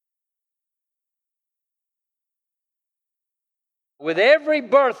With every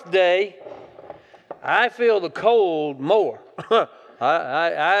birthday, I feel the cold more.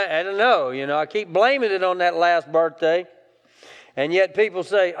 I don't know. I keep blaming it on that last birthday. And yet people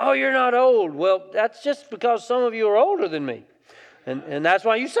say, oh, you're not old. Well, that's just because some of you are older than me. And that's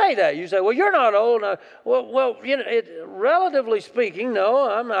why you say that. You say, well, you're not old. Well, relatively speaking, no,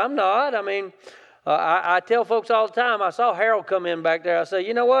 I'm not. I mean, I tell folks all the time, I saw Harold come in back there. I say,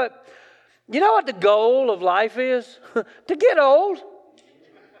 you know what? You know what the goal of life is? To get old.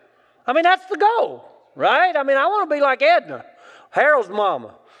 I mean, that's the goal, right? I mean, I want to be like Edna, Harold's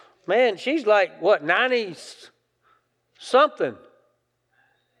mama. Man, she's like, 90-something?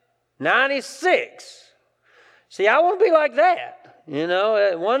 96. See, I want to be like that.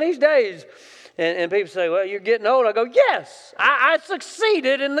 One of these days, and people say, well, you're getting old. I go, yes, I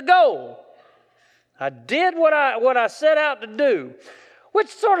succeeded in the goal. I did what I set out to do. Which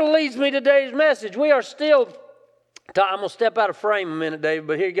sort of leads me to today's message. We are still, I'm going to step out of frame a minute, David,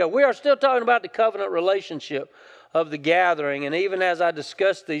 but here you go. We are still talking about the covenant relationship of the gathering. And even as I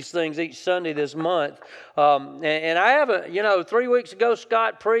discuss these things each Sunday this month, and I haven't, 3 weeks ago,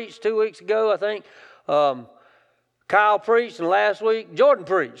 Scott preached. 2 weeks ago, I think, Kyle preached, and last week, Jordan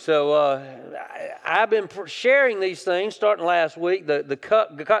preached. So I've been sharing these things starting last week. The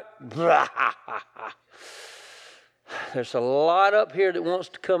cut. There's a lot up here that wants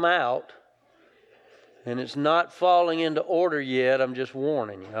to come out, and it's not falling into order yet. I'm just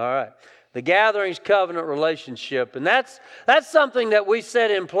warning you. All right. The gathering's covenant relationship. And that's something that we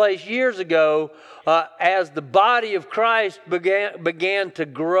set in place years ago as the body of Christ began to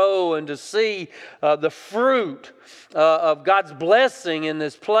grow and to see the fruit of God's blessing in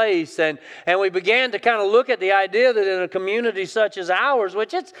this place. And we began to kind of look at the idea that in a community such as ours,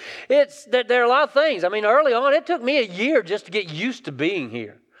 which there are a lot of things. I mean, early on, it took me a year just to get used to being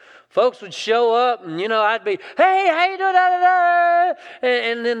here. Folks would show up and, I'd be, hey, how you doing? Da, da, da.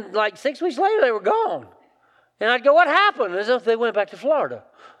 And then like 6 weeks later, they were gone. And I'd go, what happened? As if they went back to Florida.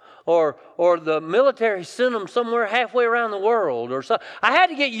 Or the military sent them somewhere halfway around the world. Or so. I had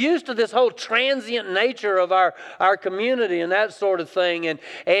to get used to this whole transient nature of our community and that sort of thing. And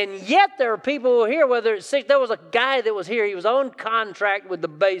yet there are people who are here, whether it's sick. There was a guy that was here. He was on contract with the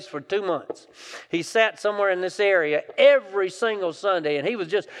base for 2 months. He sat somewhere in this area every single Sunday. And he was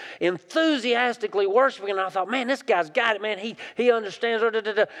just enthusiastically worshiping. And I thought, man, this guy's got it, man. He understands.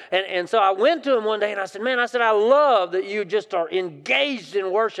 And so I went to him one day and I said, I love that you just are engaged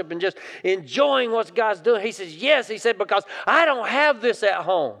in worship and just enjoying what God's doing. He says, yes. He said, because I don't have this at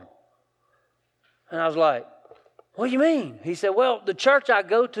home. And I was like, what do you mean? He said, well, the church I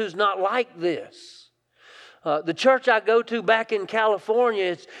go to is not like this. The church I go to back in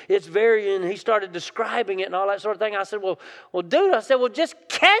California, it's very, and he started describing it and all that sort of thing. I said, well, dude, just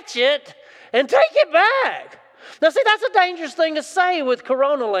catch it and take it back. Now, see, that's a dangerous thing to say with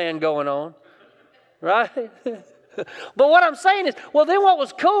Corona land going on, right? But what I'm saying is, well, then what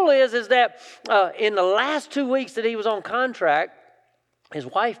was cool is that in the last 2 weeks that he was on contract, his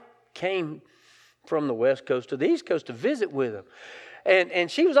wife came from the West Coast to the East Coast to visit with him.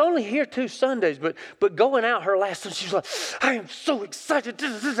 And she was only here 2 Sundays, but going out her last Sunday, she was like, I am so excited.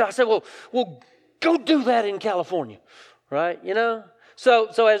 I said, well, go do that in California, right?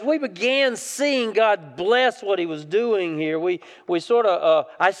 So as we began seeing God bless what he was doing here, we sort of,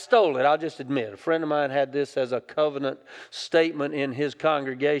 I stole it, I'll just admit. A friend of mine had this as a covenant statement in his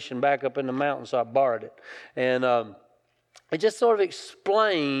congregation back up in the mountains, so I borrowed it. And it just sort of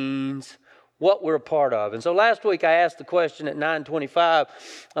explains what we're a part of. And so last week I asked the question at 9:25,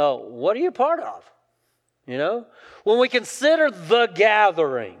 what are you a part of? When we consider the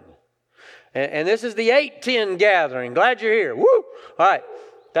gathering. And this is the 810 gathering. Glad you're here. Woo! All right.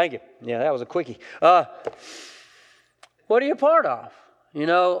 Thank you. Yeah, that was a quickie. What are you a part of?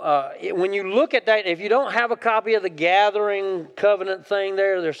 When you look at that, if you don't have a copy of the gathering covenant thing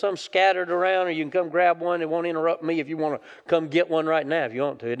there's some scattered around, or you can come grab one. It won't interrupt me if you want to come get one right now if you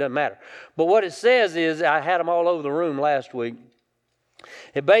want to. It doesn't matter. But what it says is, I had them all over the room last week.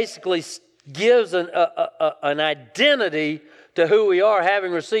 It basically gives an identity to who we are,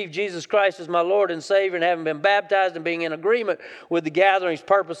 having received Jesus Christ as my Lord and Savior, and having been baptized and being in agreement with the gathering's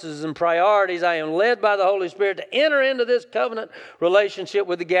purposes and priorities. I am led by the Holy Spirit to enter into this covenant relationship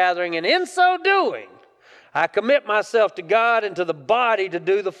with the gathering, and in so doing, I commit myself to God and to the body to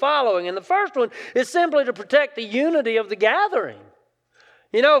do the following. And the first one is simply to protect the unity of the gathering.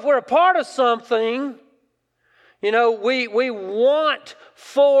 If we're a part of something, we want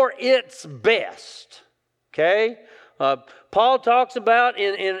for its best. Okay? Paul talks about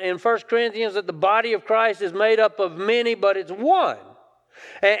in 1 Corinthians that the body of Christ is made up of many, but it's one.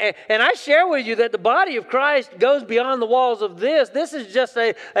 And I share with you that the body of Christ goes beyond the walls of this. This is just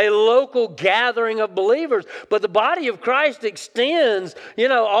a local gathering of believers. But the body of Christ extends,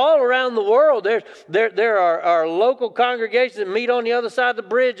 all around the world. There are local congregations that meet on the other side of the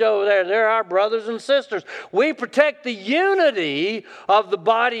bridge over there. They're our brothers and sisters. We protect the unity of the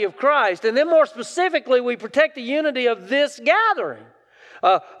body of Christ. And then more specifically, we protect the unity of this gathering.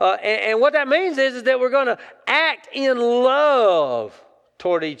 And what that means is that we're going to act in love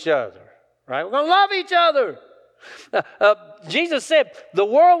toward each other, right? We're going to love each other. Jesus said, the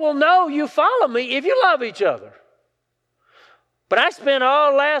world will know you follow me if you love each other. But I spent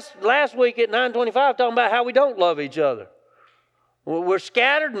all last week at 925 talking about how we don't love each other. We're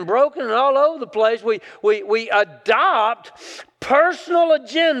scattered and broken and all over the place. We adopt personal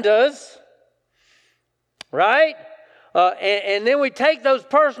agendas, right? And then we take those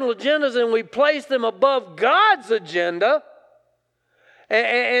personal agendas and we place them above God's agenda.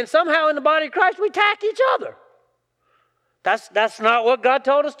 And somehow in the body of Christ, we attack each other. That's not what God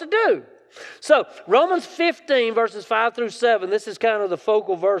told us to do. So, Romans 15, verses 5 through 7, this is kind of the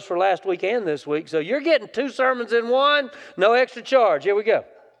focal verse for last week and this week. So, you're getting 2 sermons in one, no extra charge. Here we go.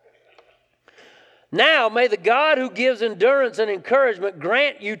 Now, may the God who gives endurance and encouragement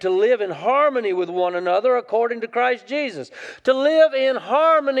grant you to live in harmony with one another according to Christ Jesus. To live in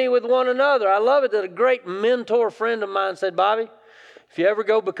harmony with one another. I love it that a great mentor friend of mine said, Bobby, if you ever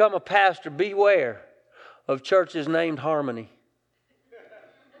go become a pastor, beware of churches named Harmony.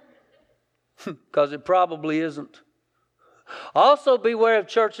 Because it probably isn't. Also beware of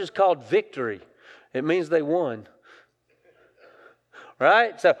churches called Victory. It means they won.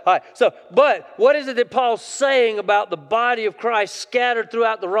 Right? But what is it that Paul's saying about the body of Christ scattered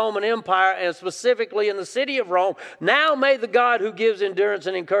throughout the Roman Empire and specifically in the city of Rome? Now may the God who gives endurance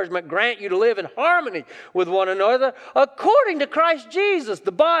and encouragement grant you to live in harmony with one another according to Christ Jesus,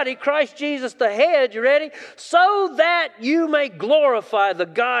 the body, Christ Jesus the head, you ready? So that you may glorify the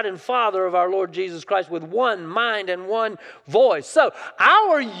God and Father of our Lord Jesus Christ with one mind and one voice. So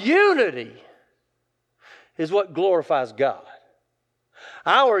our unity is what glorifies God.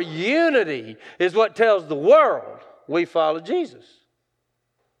 Our unity is what tells the world we follow Jesus.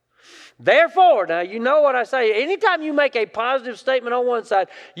 Therefore, now you know what I say. Anytime you make a positive statement on one side,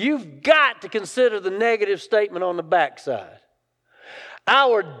 you've got to consider the negative statement on the back side.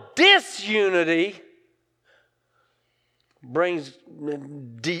 Our disunity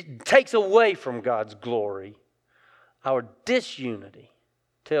takes away from God's glory. Our disunity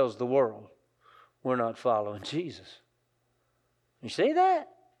tells the world we're not following Jesus. You see that?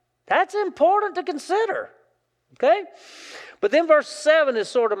 That's important to consider. Okay? But then verse 7 is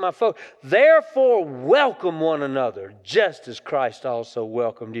sort of my focus. Therefore, welcome one another, just as Christ also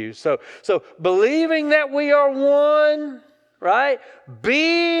welcomed you. So believing that we are one, right?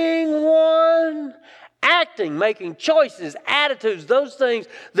 Being one, acting, making choices, attitudes, those things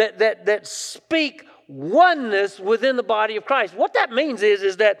that speak oneness within the body of Christ. What that means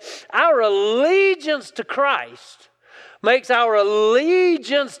is that our allegiance to Christ makes our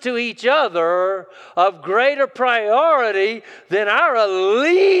allegiance to each other of greater priority than our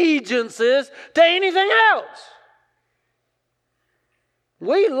allegiances to anything else.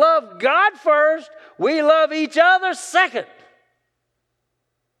 We love God first. We love each other second.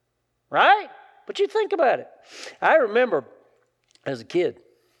 Right? But you think about it. I remember as a kid,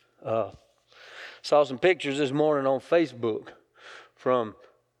 saw some pictures this morning on Facebook from,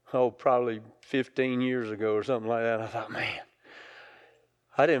 probably 15 years ago or something like that. I thought, man,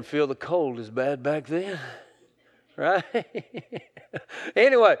 I didn't feel the cold as bad back then. Right?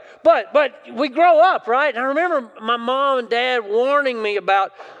 Anyway, but we grow up, right? And I remember my mom and dad warning me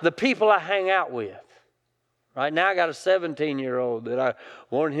about the people I hang out with. Right now I got a 17-year-old that I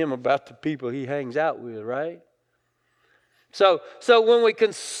warn him about the people he hangs out with, right? So when we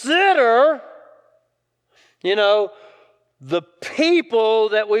consider, the people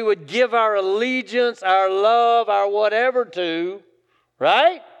that we would give our allegiance, our love, our whatever to,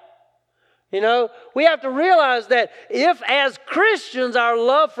 right? We have to realize that if as Christians our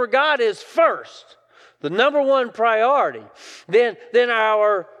love for God is first, the number one priority, then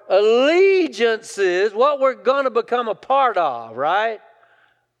our allegiance is what we're going to become a part of, right?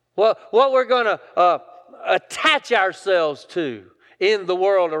 What we're going to attach ourselves to in the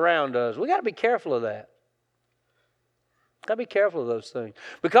world around us. We got to be careful of that. Got to be careful of those things.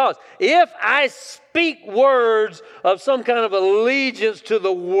 Because if I speak words of some kind of allegiance to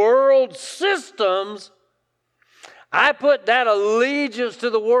the world systems, I put that allegiance to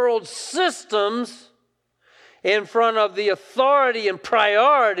the world systems in front of the authority and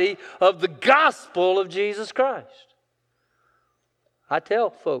priority of the gospel of Jesus Christ. I tell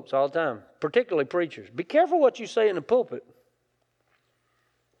folks all the time, particularly preachers, be careful what you say in the pulpit.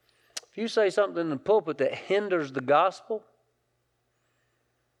 If you say something in the pulpit that hinders the gospel,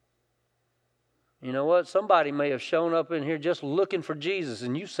 you know what? Somebody may have shown up in here just looking for Jesus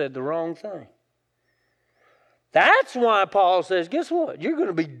and you said the wrong thing. That's why Paul says, guess what? You're going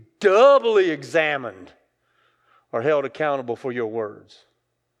to be doubly examined or held accountable for your words.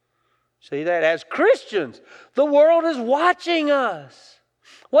 See that? As Christians, the world is watching us.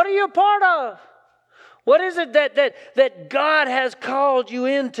 What are you a part of? What is it that God has called you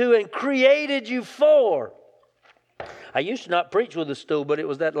into and created you for? I used to not preach with a stool, but it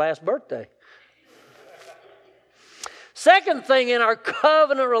was that last birthday. Second thing in our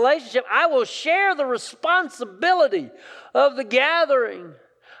covenant relationship, I will share the responsibility of the gathering.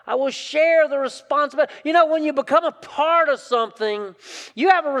 I will share the responsibility. You know, when you become a part of something, you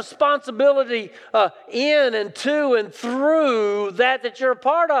have a responsibility in and to and through that you're a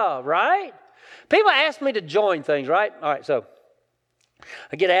part of, right? People ask me to join things, right? All right, so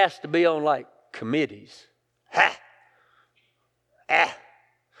I get asked to be on like committees.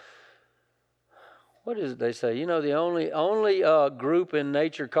 What is it they say? You know, the only group in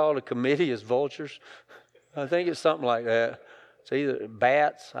nature called a committee is vultures. I think it's something like that. It's either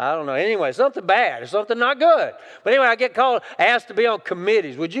bats. I don't know. Anyway, something bad or something not good. But anyway, I get asked to be on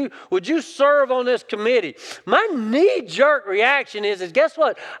committees. Would you serve on this committee? My knee-jerk reaction is guess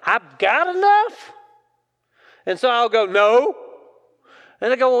what? I've got enough. And so I'll go, no.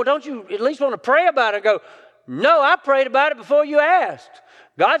 And they go, well, don't you at least want to pray about it? I go, no, I prayed about it before you asked.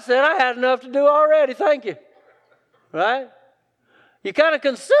 God said I had enough to do already. Thank you. Right? You kind of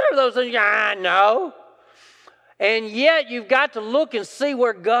consider those things. I know. And yet you've got to look and see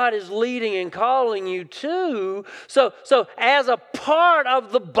where God is leading and calling you to. So as a part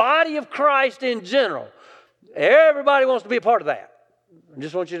of the body of Christ in general, everybody wants to be a part of that. I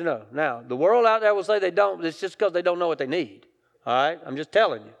just want you to know. Now, the world out there will say they don't. It's just because they don't know what they need. All right? I'm just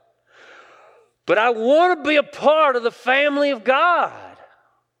telling you. But I want to be a part of the family of God.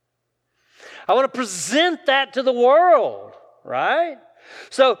 I want to present that to the world, right?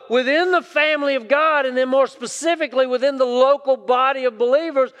 So within the family of God, and then more specifically within the local body of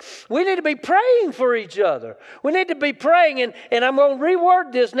believers, we need to be praying for each other. We need to be praying, and I'm going to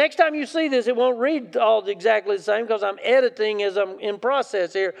reword this. Next time you see this, it won't read all exactly the same because I'm editing as I'm in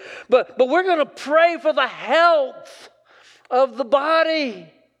process here. But we're going to pray for the health of the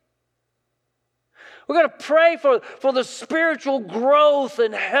body. We're going to pray for the spiritual growth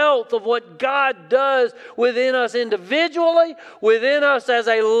and health of what God does within us individually, within us as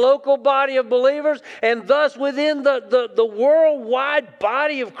a local body of believers, and thus within the worldwide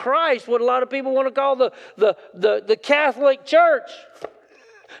body of Christ, what a lot of people want to call the Catholic Church.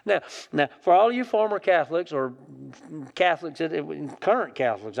 Now, for all you former Catholics or Catholics, current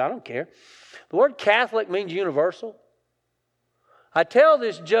Catholics, I don't care. The word Catholic means universal. I tell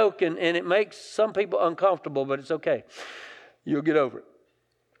this joke, and it makes some people uncomfortable, but it's okay. You'll get over it.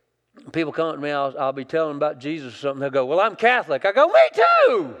 People come up to me, I'll be telling them about Jesus or something. They'll go, well, I'm Catholic. I go, me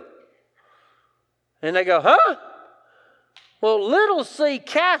too. And they go, huh? Well, little c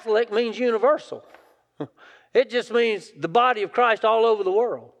Catholic means universal. It just means the body of Christ all over the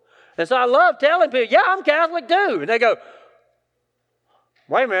world. And so I love telling people, yeah, I'm Catholic too. And they go,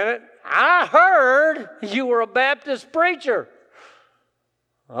 wait a minute. I heard you were a Baptist preacher.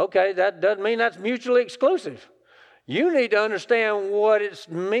 Okay, that doesn't mean that's mutually exclusive. You need to understand what it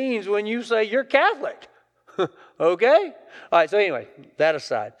means when you say you're Catholic. Okay? All right, so anyway, that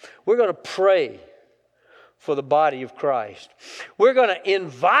aside, we're going to pray for the body of Christ. We're going to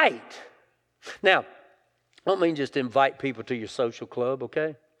invite. Now, I don't mean just invite people to your social club,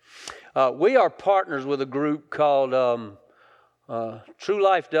 okay? We are partners with a group called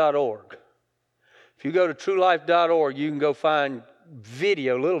truelife.org. If you go to truelife.org, you can go find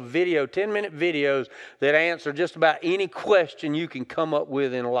little 10-minute videos that answer just about any question you can come up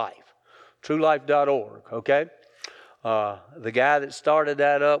with in life. truelife.org, okay? The guy that started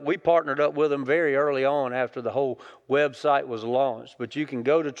that up, we partnered up with him very early on after the whole website was launched. But you can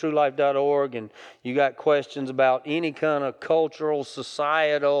go to truelife.org and you got questions about any kind of cultural,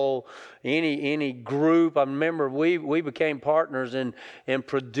 societal, any group. I remember we became partners in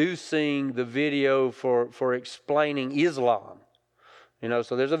producing the video for explaining Islam. You know,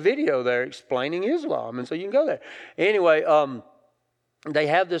 so there's a video there explaining Islam, and so you can go there. Anyway, they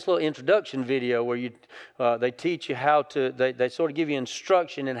have this little introduction video where they teach you how to. They sort of give you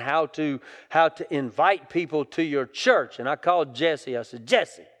instruction in how to invite people to your church. And I called Jesse. I said,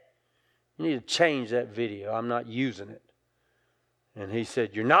 Jesse, you need to change that video. I'm not using it. And he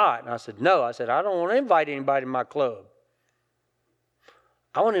said, you're not? And I said, no. I said, I don't want to invite anybody to my club.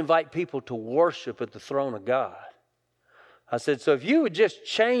 I want to invite people to worship at the throne of God. I said, so if you would just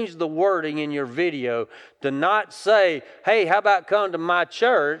change the wording in your video to not say, hey, how about come to my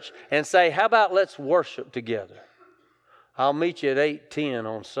church, and say, how about let's worship together. I'll meet you at 8:10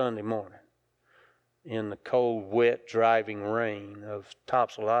 on Sunday morning in the cold, wet, driving rain of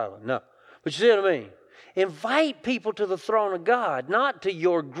Topsail Island. No, but you see what I mean? Invite people to the throne of God, not to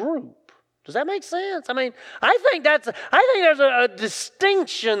your group. Does that make sense? I mean, I think there's a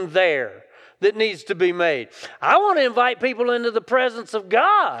distinction there that needs to be made. I want to invite people into the presence of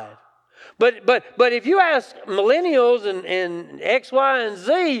God. But if you ask millennials and X, Y, and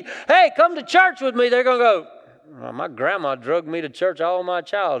Z, hey, come to church with me, they're going to go, well, my grandma drugged me to church all my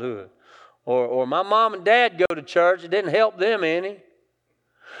childhood. Or my mom and dad go to church. It didn't help them any.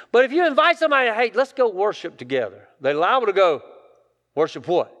 But if you invite somebody, hey, let's go worship together. They're liable to go, worship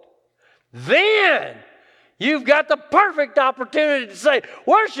what? Then you've got the perfect opportunity to say,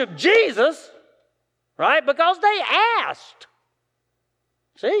 worship Jesus, right? Because they asked.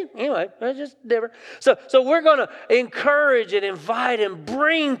 See? Anyway, that's just different. So we're going to encourage and invite and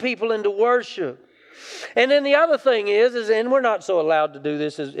bring people into worship. And then the other thing is and we're not so allowed to do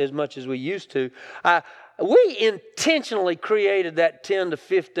this as much as we used to, we intentionally created that 10 to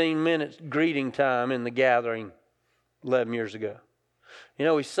 15 minutes greeting time in the gathering 11 years ago. You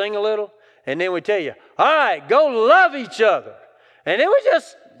know, we sing a little, and then we tell you, all right, go love each other. And then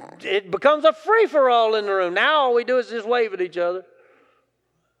it becomes a free-for-all in the room. Now all we do is just wave at each other.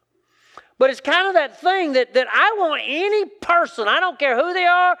 But it's kind of that thing that I want any person, I don't care who they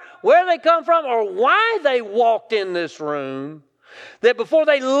are, where they come from, or why they walked in this room, that before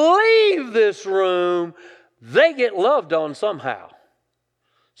they leave this room, they get loved on somehow.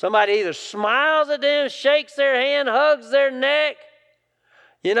 Somebody either smiles at them, shakes their hand, hugs their neck,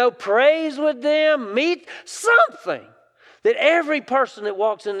 prays with them, meet something. That every person that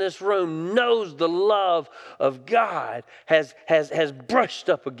walks in this room knows the love of God has brushed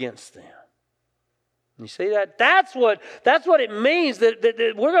up against them. You see that? That's what it means that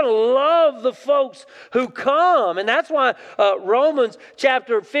we're going to love the folks who come. And that's why Romans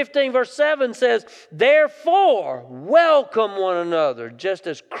chapter 15 verse 7 says, therefore welcome one another, just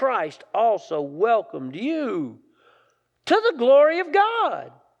as Christ also welcomed you to the glory of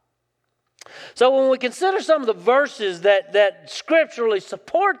God. So when we consider some of the verses that scripturally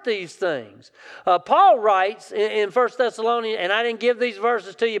support these things, Paul writes in 1 Thessalonians, and I didn't give these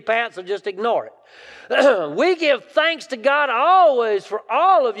verses to you, Pat, so just ignore it. We give thanks to God always for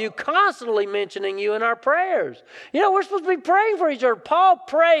all of you, constantly mentioning you in our prayers. We're supposed to be praying for each other. Paul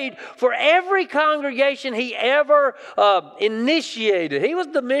prayed for every congregation he ever initiated. He was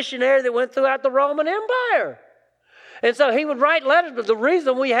the missionary that went throughout the Roman Empire. And so he would write letters, but the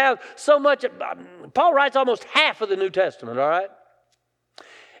reason we have so much, Paul writes almost half of the New Testament, all right?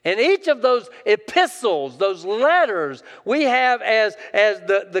 And each of those epistles, those letters, we have as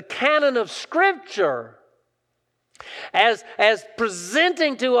the canon of Scripture, as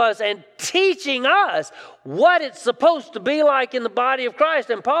presenting to us and teaching us what it's supposed to be like in the body of Christ.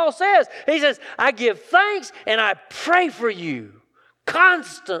 And Paul says, he says, I give thanks and I pray for you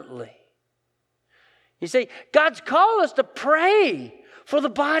constantly. You see, God's called us to pray for the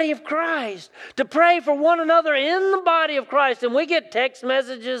body of Christ, to pray for one another in the body of Christ. And we get text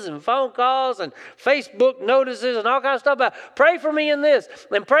messages and phone calls and Facebook notices and all kinds of stuff about pray for me in this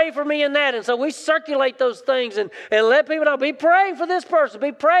and pray for me in that. And so we circulate those things and let people know, be praying for this person,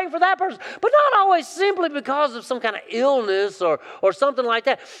 be praying for that person. But not always simply because of some kind of illness or something like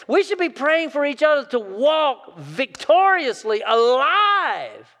that. We should be praying for each other to walk victoriously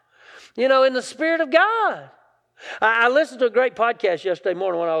alive, in the Spirit of God. I listened to a great podcast yesterday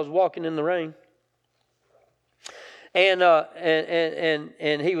morning when I was walking in the rain. And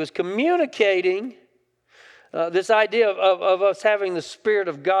he was communicating this idea of us having the Spirit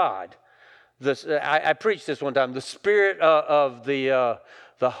of God. I preached this one time. The Spirit of the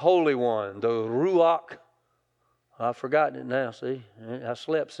Holy One, the Ruach. I've forgotten it now, see? I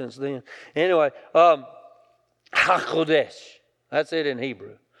slept since then. Anyway, HaKodesh. That's it in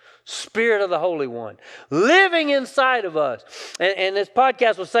Hebrew. Spirit of the Holy One living inside of us. And this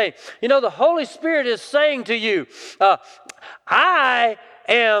podcast was saying, the Holy Spirit is saying to you, I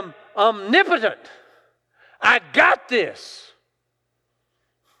am omnipotent. I got this.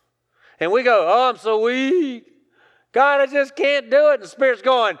 And we go, oh, I'm so weak. God, I just can't do it. And the Spirit's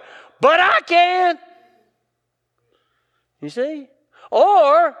going, but I can. You see?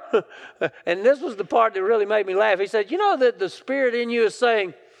 Or, and this was the part that really made me laugh. He said, that the Spirit in you is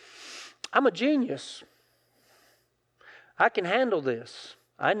saying, I'm a genius. I can handle this.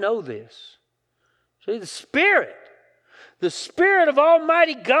 I know this. See, the Spirit The Spirit of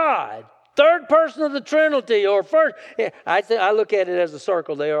Almighty God, third person of the Trinity, or first. I look at it as a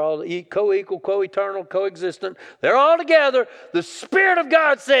circle. They are all co-equal, co-eternal, co-existent. They're all together. The Spirit of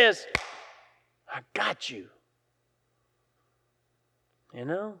God says, I got you. You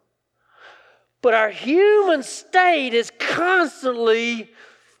know? But our human state is constantly,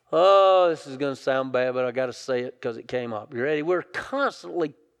 this is going to sound bad, but I got to say it because it came up. You ready? We're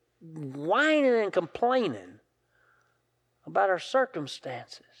constantly whining and complaining about our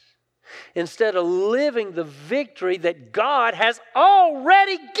circumstances instead of living the victory that God has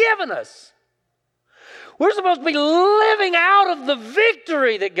already given us. We're supposed to be living out of the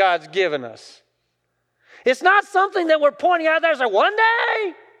victory that God's given us. It's not something that we're pointing out there and saying, one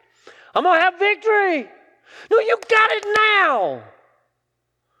day I'm going to have victory. No, you got it now.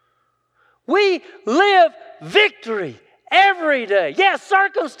 We live victory every day. Yes,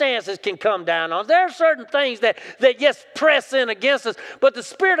 circumstances can come down on us. There are certain things that yes, press in against us. But the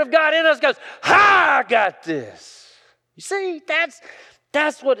Spirit of God in us goes, I got this. You see, that's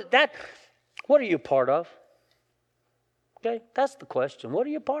what are you a part of? Okay, that's the question. What are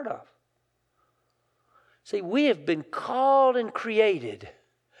you a part of? See, we have been called and created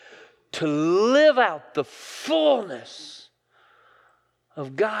to live out the fullness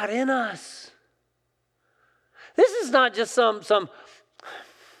of God in us. This is not just some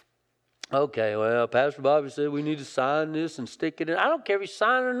okay, well, Pastor Bobby said we need to sign this and stick it in. I don't care if you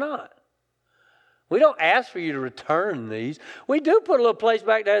sign it or not. We don't ask for you to return these. We do put a little place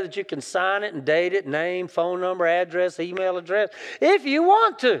back there that you can sign it and date it, name, phone number, address, email address, if you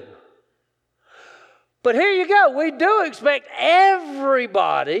want to. But here you go. We do expect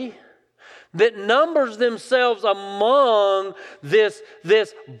everybody that numbers themselves among this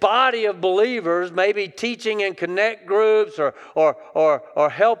body of believers, maybe teaching in connect groups or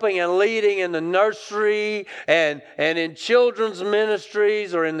helping and leading in the nursery and in children's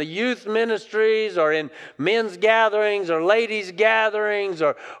ministries or in the youth ministries or in men's gatherings or ladies' gatherings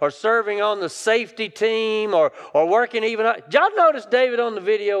or serving on the safety team or working even. Did y'all notice David on the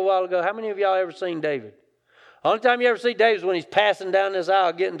video a while ago? How many of y'all ever seen David? Only time you ever see David is when he's passing down this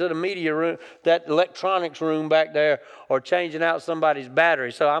aisle, getting to the media room, that electronics room back there, or changing out somebody's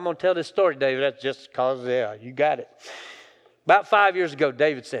battery. So I'm going to tell this story, David. That's just because, you got it. About 5 years ago,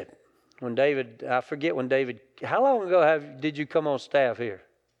 David said, I forget when David, how long ago did you come on staff here?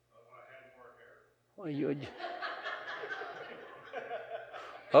 Well,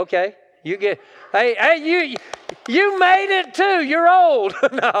 okay. You made it too. You're old.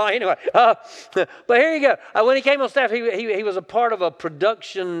 No, anyway. But here you go. When he came on staff, he was a part of a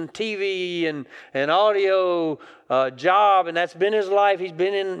production TV and audio job, and that's been his life. He's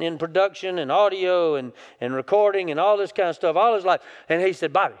been in production and audio and recording and all this kind of stuff all his life. And he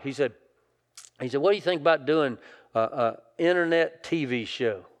said, Bobby, he said, what do you think about doing an internet TV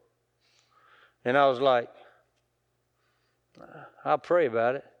show? And I was like, I'll pray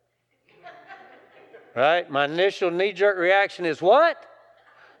about it. Right? My initial knee-jerk reaction is, what?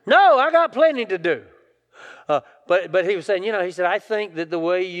 No, I got plenty to do. But he was saying, he said, I think that the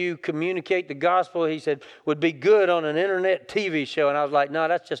way you communicate the gospel, he said, would be good on an internet TV show. And I was like, no,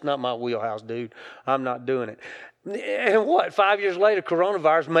 that's just not my wheelhouse, dude. I'm not doing it. And 5 years later,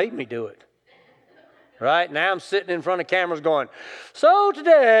 coronavirus made me do it. Right? Now I'm sitting in front of cameras going, so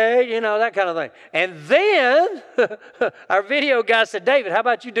today, that kind of thing. And then our video guy said, David, how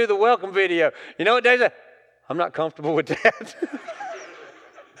about you do the welcome video? You know what David said? I'm not comfortable with that.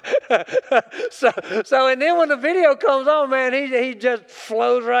 So and then when the video comes on, man, he just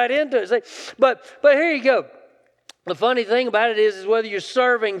flows right into it. See? But here you go. The funny thing about it is whether you're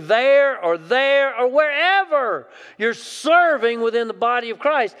serving there or wherever you're serving within the body of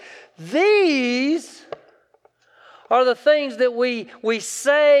Christ, these are the things that we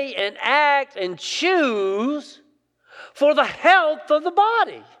say and act and choose for the health of the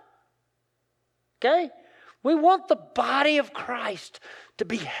body. Okay? We want the body of Christ to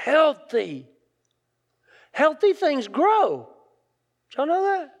be healthy. Healthy things grow. Did y'all know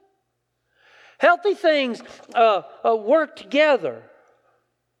that? Healthy things work together.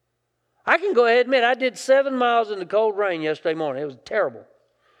 I can go ahead and admit I did 7 miles in the cold rain yesterday morning. It was terrible.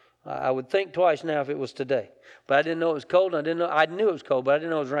 I would think twice now if it was today. But I didn't know it was cold. I knew it was cold, but I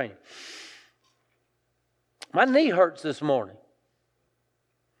didn't know it was raining. My knee hurts this morning.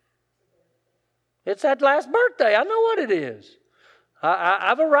 It's that last birthday. I know what it is.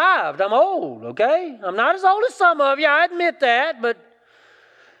 I've arrived. I'm old, okay? I'm not as old as some of you. I admit that, but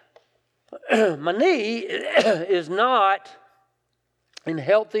my knee is not in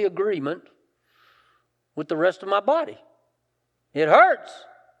healthy agreement with the rest of my body. It hurts.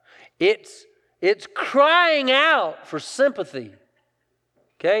 It's crying out for sympathy.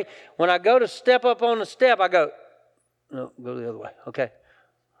 Okay? When I go to step up on the step, I go, no, go the other way. Okay.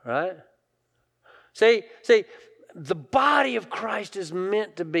 Right? See, the body of Christ is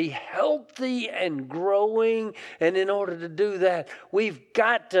meant to be healthy and growing, and in order to do that, we've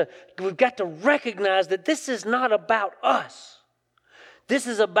got to recognize that this is not about us. This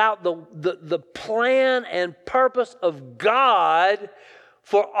is about the plan and purpose of God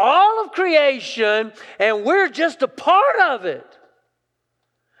for all of creation, and we're just a part of it.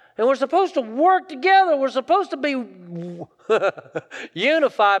 And we're supposed to work together. We're supposed to be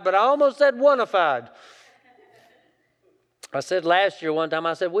unified, but I almost said oneified. I said last year one time,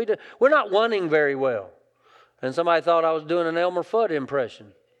 I said, we're not wanting very well. And somebody thought I was doing an Elmer Fudd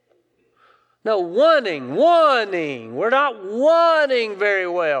impression. No, wanting. We're not wanting very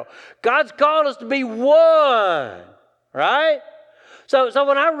well. God's called us to be one, right? So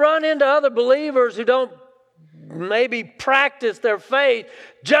when I run into other believers who don't maybe practice their faith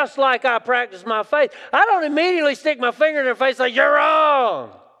just like I practice my faith, I don't immediately stick my finger in their face like, you're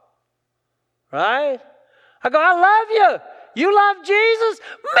wrong. Right? I go, I love you. You love Jesus?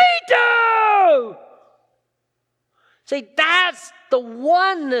 Me too. See, that's the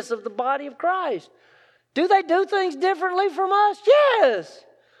oneness of the body of Christ. Do they do things differently from us? Yes.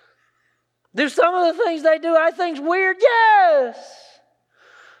 Do some of the things they do I think's weird? Yes.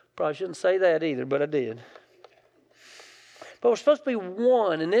 Probably shouldn't say that either, but I did. But we're supposed to be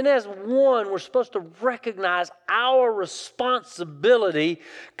one. And then as one, we're supposed to recognize our responsibility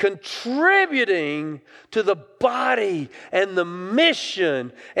contributing to the body and the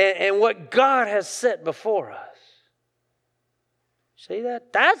mission and what God has set before us. See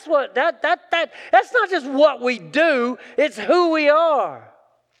that? That's not just what we do, it's who we are.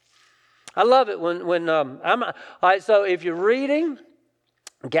 I love it when so if you're reading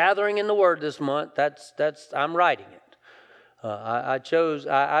Gathering in the Word this month, I'm writing it. I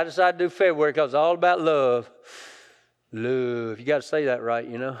decided to do February because it's all about love. Love. You got to say that right,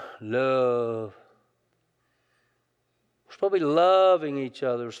 Love. We're supposed to be loving each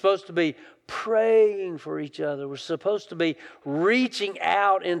other. We're supposed to be praying for each other. We're supposed to be reaching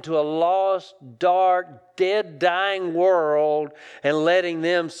out into a lost, dark, dead, dying world and letting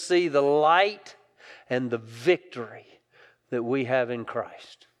them see the light and the victory that we have in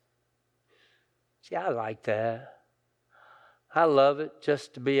Christ. See, I like that. I love it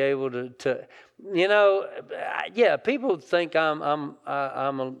just to be able to people think some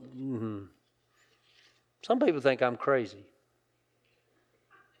people think I'm crazy.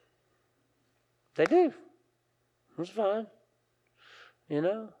 They do. It's fine.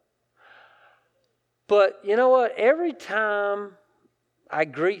 But you know what? Every time I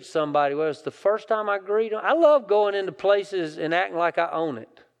greet somebody, whether it's the first time I greet them, I love going into places and acting like I own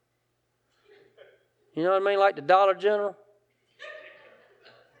it. You know what I mean? Like the Dollar General.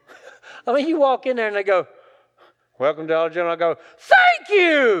 I mean, you walk in there and they go, welcome to Dollar General. I go, thank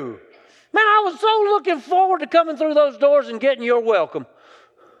you. Man, I was so looking forward to coming through those doors and getting your welcome.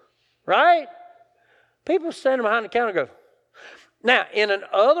 Right? People standing behind the counter go. Now, in an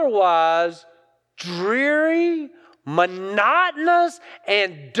otherwise dreary, monotonous,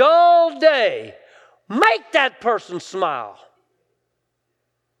 and dull day, make that person smile.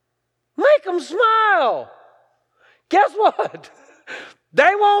 Make them smile. Guess what?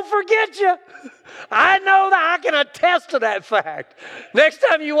 They won't forget you. I know that. I can attest to that fact. Next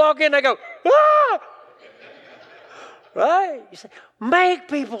time you walk in, they go, ah! Right? You say, make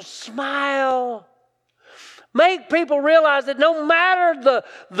people smile. Make people realize that no matter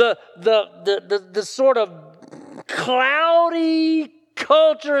the sort of cloudy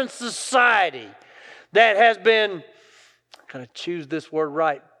culture and society that has been, I'm going to choose this word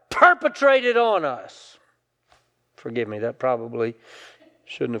right, perpetrated on us. Forgive me, that probably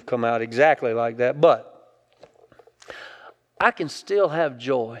shouldn't have come out exactly like that, but I can still have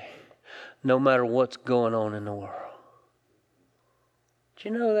joy no matter what's going on in the world. Do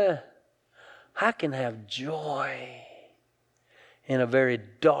you know that? I can have joy in a very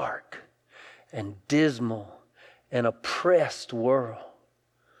dark and dismal and oppressed world.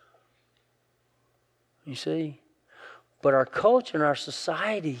 You see? But our culture and our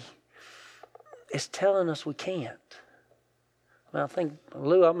society is telling us we can't. I think,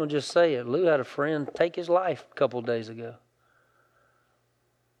 Lou, I'm going to just say it. Lou had a friend take his life a couple of days ago.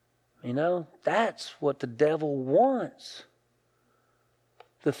 That's what the devil wants.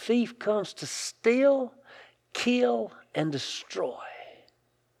 The thief comes to steal, kill, and destroy.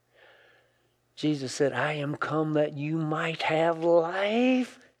 Jesus said, I am come that you might have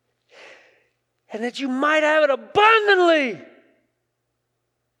life and that you might have it abundantly.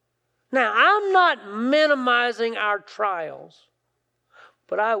 Now, I'm not minimizing our trials,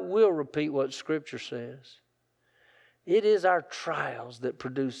 but I will repeat what Scripture says. It is our trials that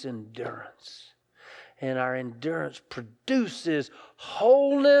produce endurance. And our endurance produces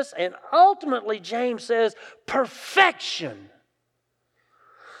wholeness, and ultimately, James says, perfection.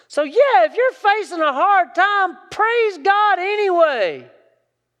 So yeah, if you're facing a hard time, praise God anyway.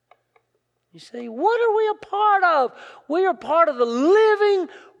 You see, what are we a part of? We are part of the living,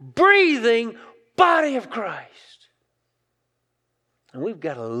 breathing body of Christ. And we've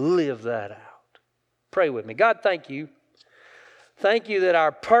got to live that out. Pray with me. God, thank you. Thank you that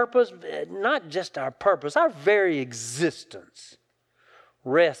our purpose, not just our purpose, our very existence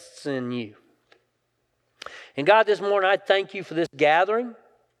rests in you. And God, this morning I thank you for this gathering.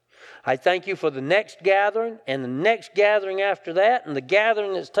 I thank you for the next gathering and the next gathering after that, and the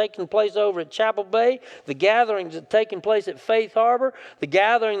gathering that's taking place over at Chapel Bay, the gathering that's taking place at Faith Harbor, the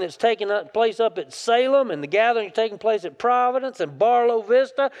gathering that's taking place up at Salem, and the gathering that's taking place at Providence and Barlow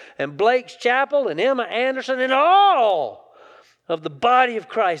Vista and Blake's Chapel and Emma Anderson, and all of the body of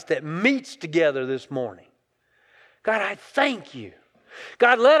Christ that meets together this morning. God, I thank you.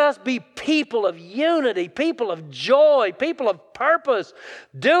 God, let us be people of unity, people of joy, people of purpose,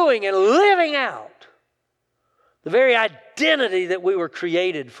 doing and living out the very identity that we were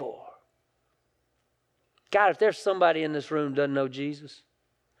created for. God, if there's somebody in this room who doesn't know Jesus,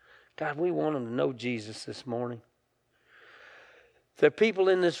 God, we want them to know Jesus this morning. If there are people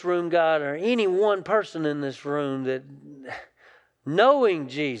in this room, God, or any one person in this room that knowing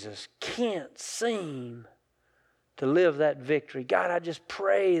Jesus can't seem to live that victory, God, I just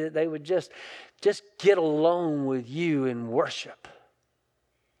pray that they would just get alone with you in worship.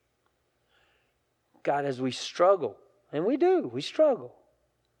 God, as we struggle, and we do, we struggle,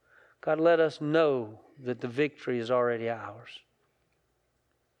 God, let us know that the victory is already ours.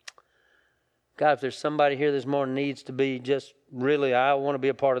 God, if there's somebody here this morning needs to be just really, I want to be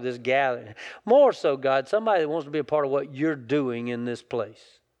a part of this gathering. More so, God, somebody that wants to be a part of what you're doing in this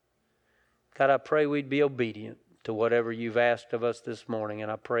place. God, I pray we'd be obedient to whatever you've asked of us this morning,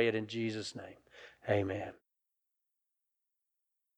 and I pray it in Jesus' name. Amen.